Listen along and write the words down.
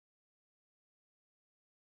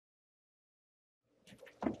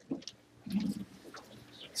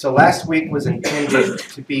So last week was intended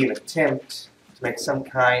to be an attempt to make some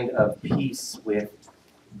kind of peace with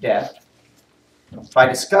death by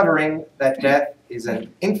discovering that death is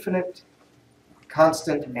an infinite,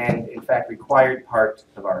 constant, and in fact required part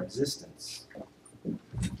of our existence.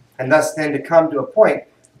 And thus then to come to a point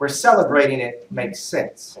where celebrating it makes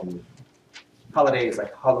sense, and holidays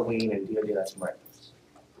like Halloween and Dia de los Muertos.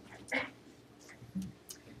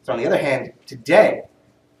 So on the other hand, today,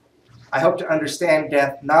 I hope to understand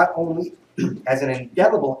death not only as an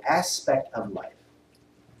indelible aspect of life,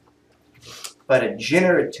 but a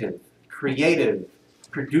generative, creative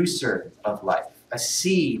producer of life, a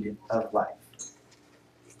seed of life.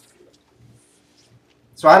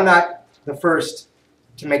 So I'm not the first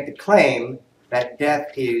to make the claim that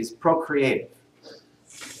death is procreative.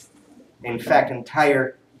 In fact,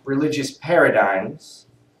 entire religious paradigms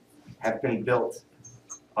have been built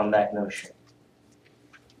on that notion.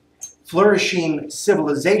 Flourishing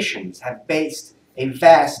civilizations have based a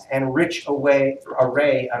vast and rich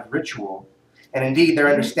array of ritual, and indeed their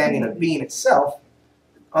understanding of being itself,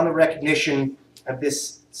 on the recognition of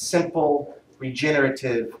this simple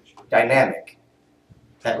regenerative dynamic,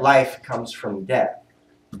 that life comes from death.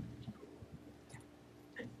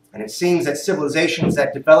 And it seems that civilizations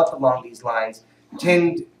that develop along these lines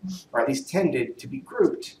tend, or at least tended, to be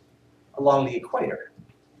grouped along the equator.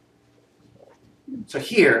 So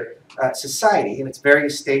here, society, in its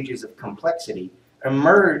various stages of complexity,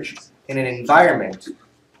 emerged in an environment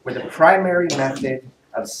where the primary method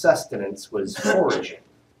of sustenance was foraging,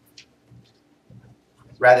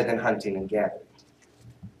 rather than hunting and gathering.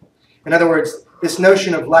 In other words, this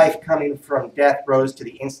notion of life coming from death rose to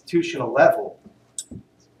the institutional level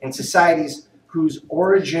in societies whose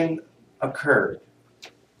origin occurred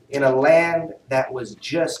in a land that was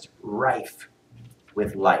just rife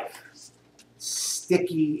with life.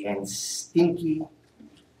 Sticky and stinky,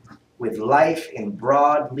 with life in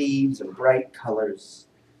broad leaves and bright colors,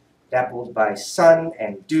 dappled by sun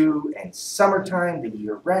and dew and summertime the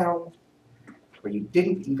year round, where you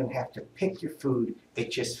didn't even have to pick your food, it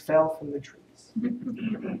just fell from the trees.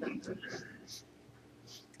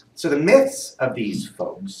 So the myths of these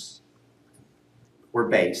folks were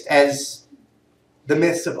based, as the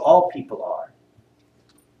myths of all people are,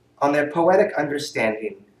 on their poetic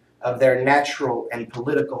understanding of their natural and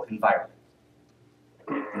political environment.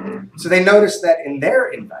 So they noticed that in their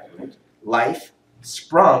environment, life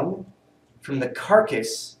sprung from the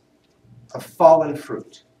carcass of fallen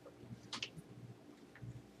fruit.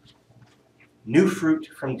 New fruit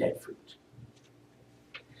from dead fruit.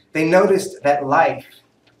 They noticed that life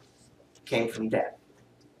came from death.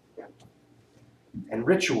 And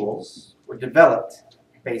rituals were developed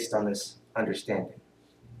based on this understanding.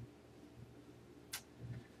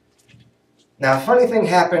 Now, a funny thing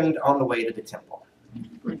happened on the way to the temple.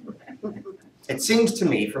 It seems to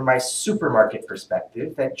me, from my supermarket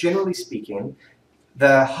perspective, that generally speaking,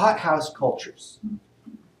 the hothouse cultures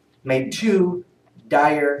made two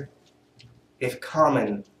dire, if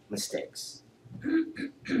common, mistakes.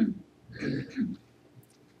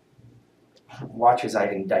 Watch as I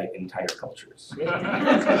indict entire cultures.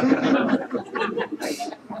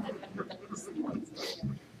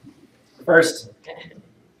 First,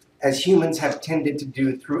 as humans have tended to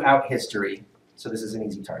do throughout history, so this is an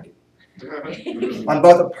easy target. On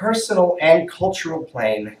both a personal and cultural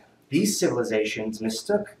plane, these civilizations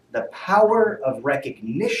mistook the power of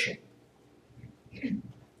recognition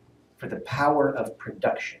for the power of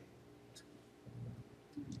production.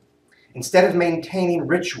 Instead of maintaining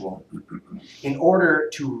ritual in order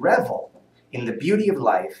to revel in the beauty of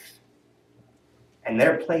life and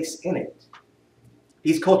their place in it,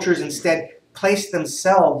 these cultures instead placed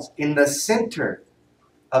themselves in the center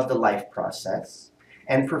of the life process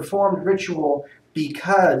and performed ritual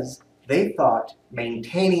because they thought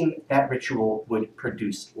maintaining that ritual would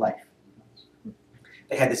produce life.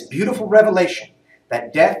 They had this beautiful revelation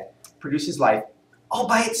that death produces life all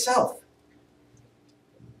by itself.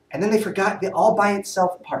 And then they forgot the all by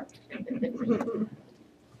itself part.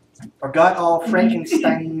 Or got all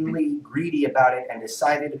Frankensteinly greedy about it and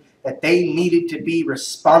decided that they needed to be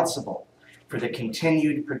responsible for the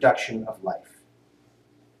continued production of life.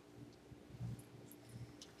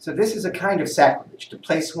 So this is a kind of sacrilege, to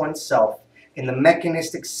place oneself in the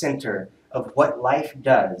mechanistic center of what life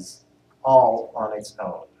does all on its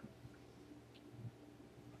own.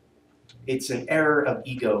 It's an error of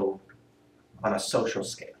ego on a social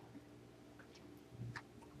scale.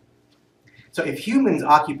 So if humans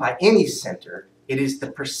occupy any center, it is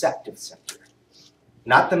the perceptive center,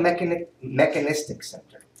 not the mechanistic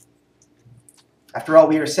center. After all,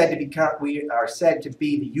 we are said to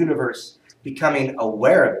be the universe becoming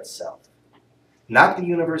aware of itself, not the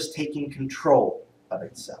universe taking control of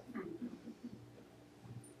itself.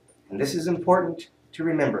 And this is important to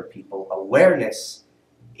remember, people. Awareness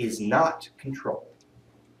is not control.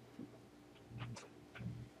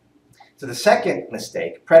 So the second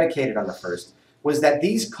mistake, predicated on the first, was that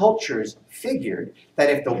these cultures figured that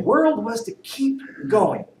if the world was to keep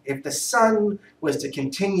going, if the sun was to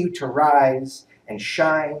continue to rise and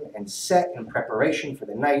shine and set in preparation for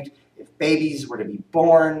the night, if babies were to be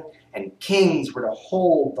born and kings were to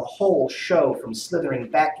hold the whole show from slithering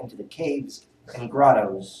back into the caves and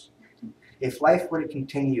grottos, if life were to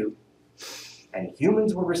continue and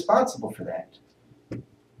humans were responsible for that,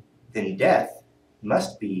 then death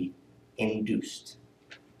must be induced.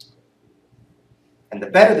 And the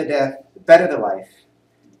better the death, the better the life,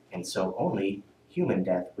 and so only human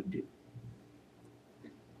death would do.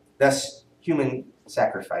 Thus, human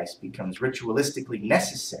sacrifice becomes ritualistically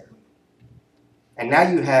necessary. And now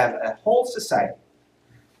you have a whole society,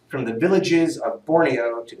 from the villages of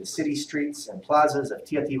Borneo to the city streets and plazas of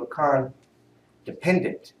Teotihuacan,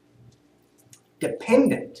 dependent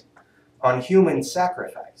on human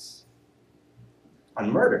sacrifice, on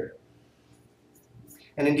murder.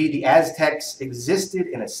 And indeed, the Aztecs existed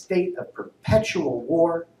in a state of perpetual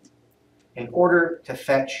war in order to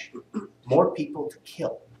fetch more people to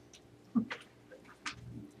kill.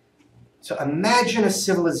 So imagine a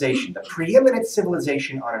civilization, the preeminent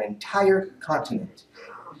civilization on an entire continent,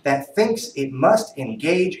 that thinks it must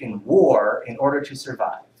engage in war in order to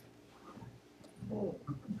survive.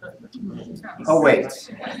 Oh, wait.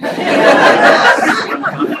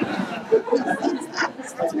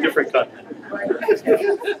 That's a different continent.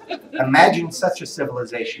 Imagine such a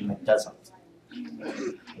civilization that doesn't.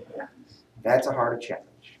 That's a harder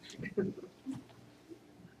challenge.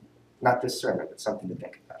 Not this sermon, but something to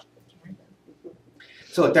think about.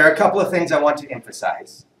 So look, there are a couple of things I want to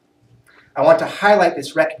emphasize. I want to highlight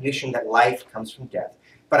this recognition that life comes from death,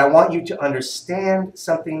 but I want you to understand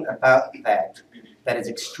something about that is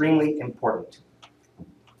extremely important.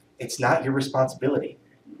 It's not your responsibility.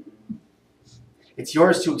 It's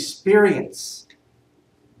yours to experience,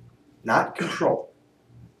 not control.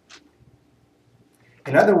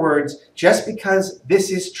 In other words, just because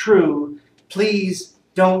this is true, please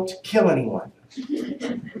don't kill anyone.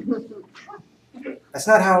 That's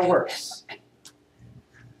not how it works.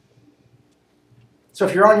 So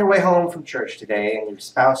if you're on your way home from church today and your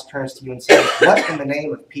spouse turns to you and says, "What in the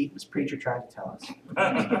name of Pete was preacher trying to tell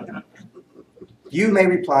us?" You may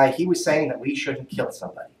reply, "He was saying that we shouldn't kill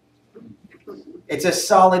somebody." It's a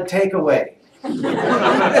solid takeaway.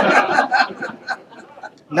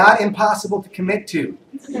 Not impossible to commit to.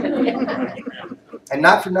 And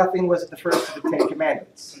not for nothing was it the first of the 10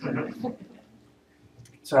 Commandments.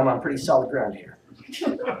 So I'm on pretty solid ground here.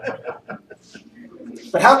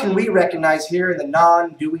 But how can we recognize here in the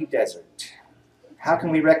non-dewy desert? How can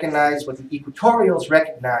we recognize what the equatorials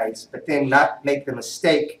recognize, but then not make the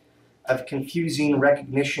mistake of confusing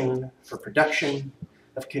recognition for production,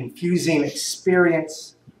 of confusing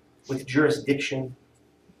experience with jurisdiction,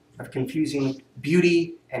 of confusing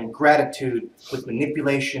beauty and gratitude with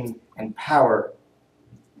manipulation and power,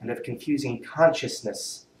 and of confusing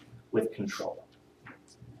consciousness with control?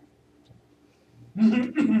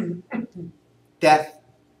 Death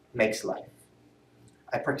makes life.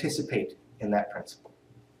 I participate in that principle.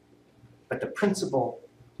 But the principle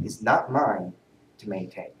is not mine to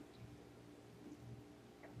maintain.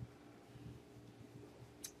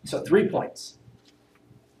 So 3 points.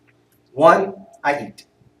 1, I eat.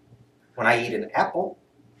 When I eat an apple,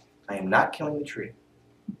 I am not killing the tree.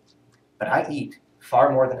 But I eat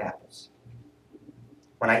far more than apples.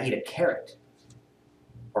 When I eat a carrot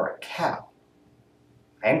or a cow,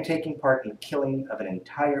 I am taking part in the killing of an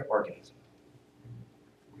entire organism.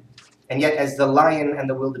 And yet, as the lion and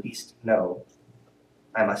the wildebeest know,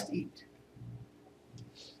 I must eat.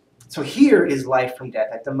 So here is life from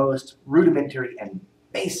death at the most rudimentary and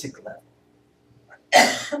basic level.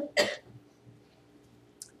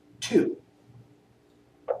 2,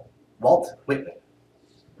 Walt Whitman.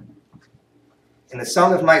 In the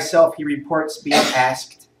Song of Myself, he reports being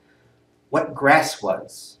asked what grass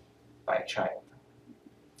was by a child.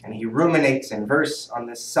 And he ruminates in verse on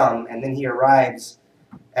this sum, and then he arrives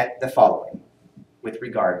at the following with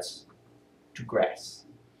regards to grass.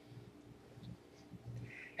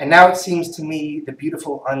 And now it seems to me the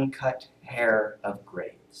beautiful uncut hair of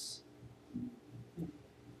graves.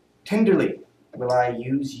 Tenderly will I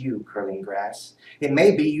use you, curling grass. It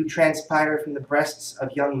may be you transpire from the breasts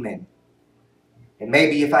of young men. It may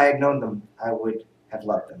be if I had known them, I would have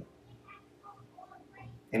loved them.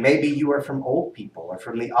 And maybe you are from old people or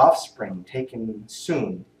from the offspring taken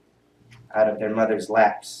soon out of their mother's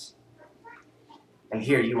laps. And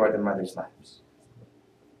here you are the mother's laps.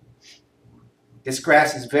 This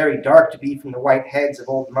grass is very dark to be from the white heads of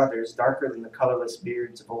old mothers, darker than the colorless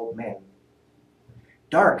beards of old men.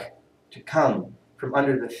 Dark to come from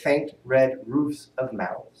under the faint red roofs of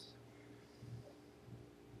mouths.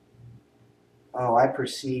 Oh, I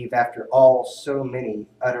perceive after all so many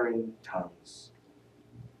uttering tongues.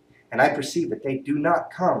 And I perceive that they do not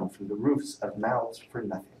come from the roofs of mouths for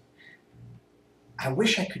nothing. I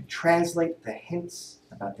wish I could translate the hints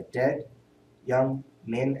about the dead, young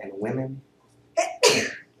men and women,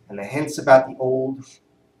 and the hints about the old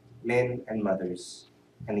men and mothers,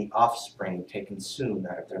 and the offspring taken soon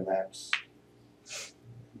out of their laps.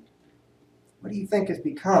 What do you think has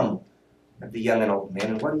become of the young and old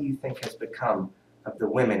men? What do you think has become of the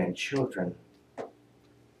women and children?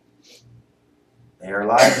 They are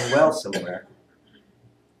alive and well somewhere.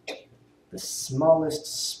 The smallest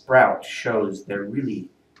sprout shows there really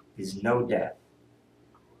is no death.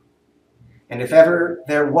 And if ever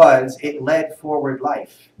there was, it led forward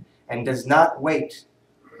life and does not wait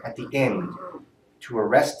at the end to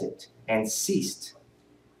arrest it and ceased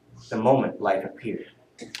the moment life appeared.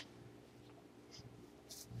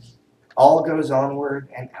 All goes onward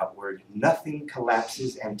and outward, nothing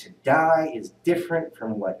collapses, and to die is different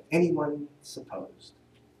from what anyone supposed.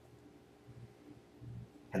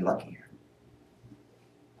 And luckier.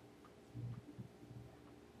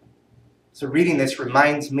 So reading this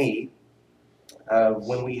reminds me of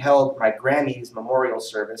when we held my Grammy's memorial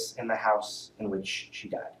service in the house in which she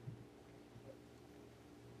died.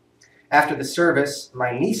 After the service,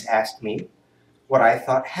 my niece asked me what I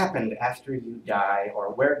thought happened after you die or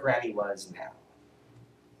where Granny was now.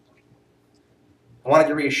 I wanted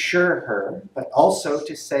to reassure her, but also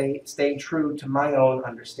to stay true to my own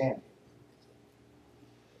understanding.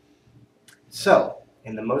 So,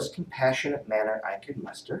 in the most compassionate manner I could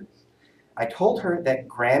muster, I told her that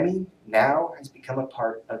Grammy now has become a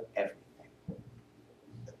part of everything.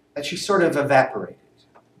 That she sort of evaporated.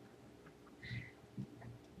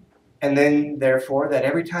 And then, therefore, that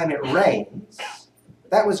every time it rains,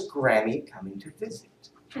 that was Grammy coming to visit.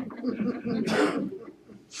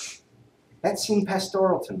 That seemed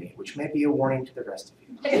pastoral to me, which may be a warning to the rest of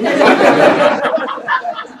you.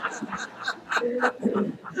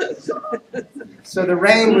 So the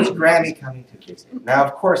rain was Grammy coming to visit. Now,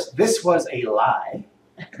 of course, this was a lie.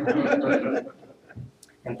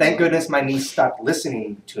 And thank goodness my niece stopped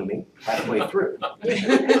listening to me halfway through.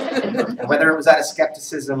 And whether it was out of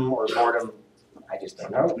skepticism or boredom, I just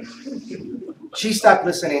don't know. She stopped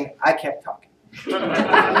listening. I kept talking.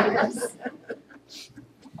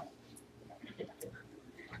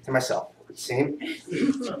 To myself, it would seem.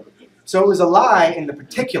 So it was a lie in the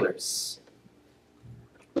particulars.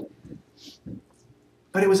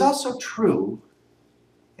 But it was also true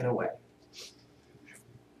in a way.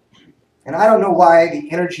 And I don't know why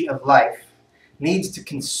the energy of life needs to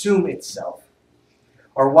consume itself,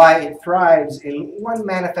 or why it thrives in one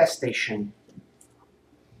manifestation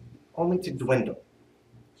only to dwindle.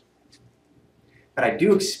 But I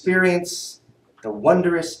do experience the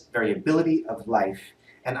wondrous variability of life,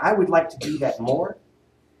 and I would like to do that more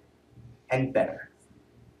and better.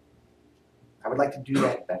 I would like to do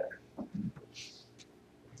that better.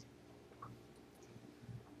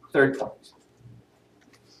 Third point.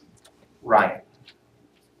 Ryan.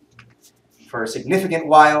 For a significant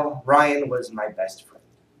while, Ryan was my best friend.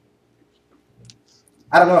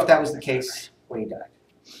 I don't know if that was the case when he died,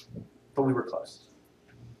 but we were close.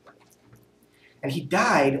 And he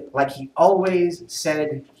died like he always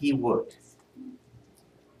said he would.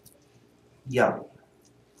 Young.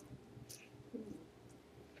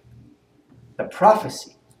 The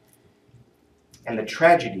prophecy and the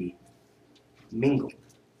tragedy mingled.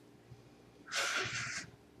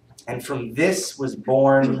 And from this was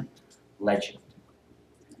born legend.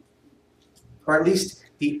 Or at least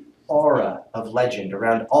the aura of legend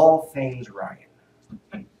around all things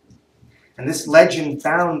Ryan. And this legend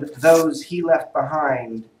bound those he left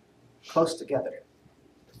behind close together.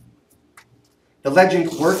 The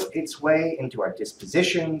legend worked its way into our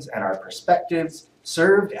dispositions and our perspectives,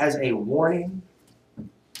 served as a warning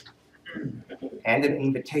and an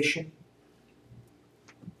invitation,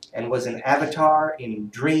 and was an avatar in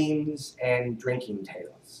dreams and drinking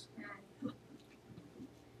tales.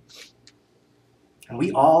 And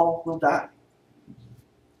we all will die.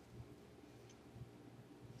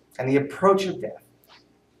 And the approach of death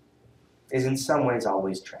is in some ways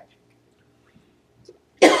always tragic.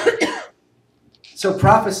 So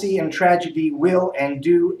prophecy and tragedy will and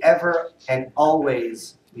do ever and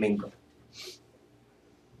always mingle.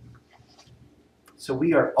 So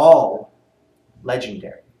we are all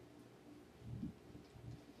legendary.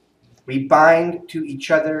 We bind to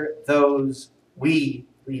each other those we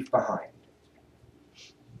leave behind.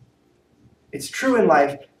 It's true in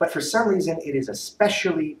life, but for some reason it is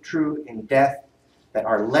especially true in death that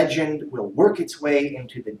our legend will work its way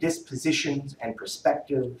into the dispositions and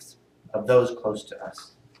perspectives of those close to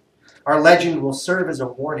us. Our legend will serve as a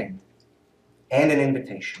warning and an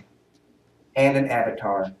invitation and an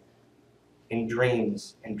avatar in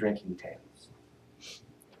dreams and drinking tales.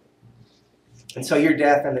 And so your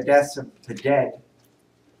death and the deaths of the dead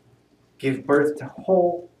give birth to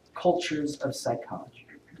whole cultures of psychology.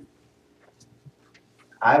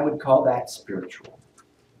 I would call that spiritual.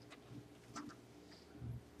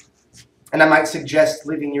 And I might suggest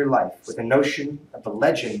living your life with a notion of the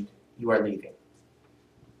legend you are leaving.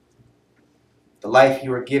 The life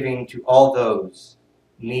you are giving to all those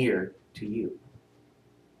near to you.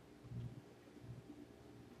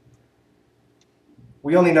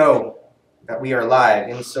 We only know that we are alive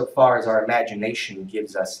insofar as our imagination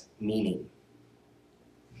gives us meaning.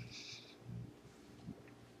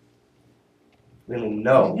 We only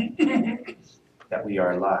know that we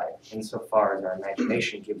are alive insofar as our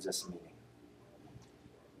imagination gives us meaning.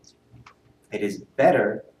 It is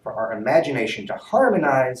better for our imagination to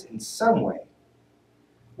harmonize in some way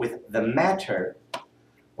with the matter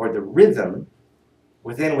or the rhythm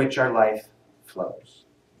within which our life flows.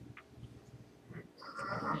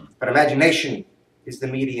 But imagination is the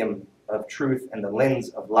medium of truth and the lens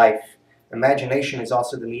of life. Imagination is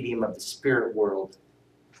also the medium of the spirit world.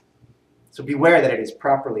 So beware that it is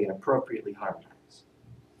properly and appropriately harmonized.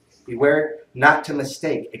 Beware not to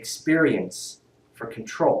mistake experience for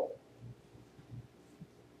control.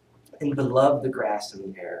 And beloved the grass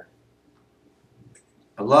and the air.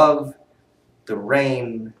 Beloved the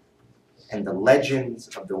rain and the legends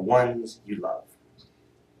of the ones you love.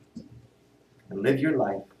 And live your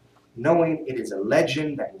life knowing it is a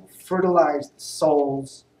legend that will fertilize the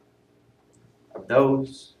souls of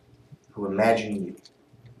those who imagine you.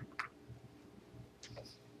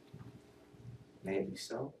 May it be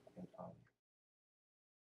so.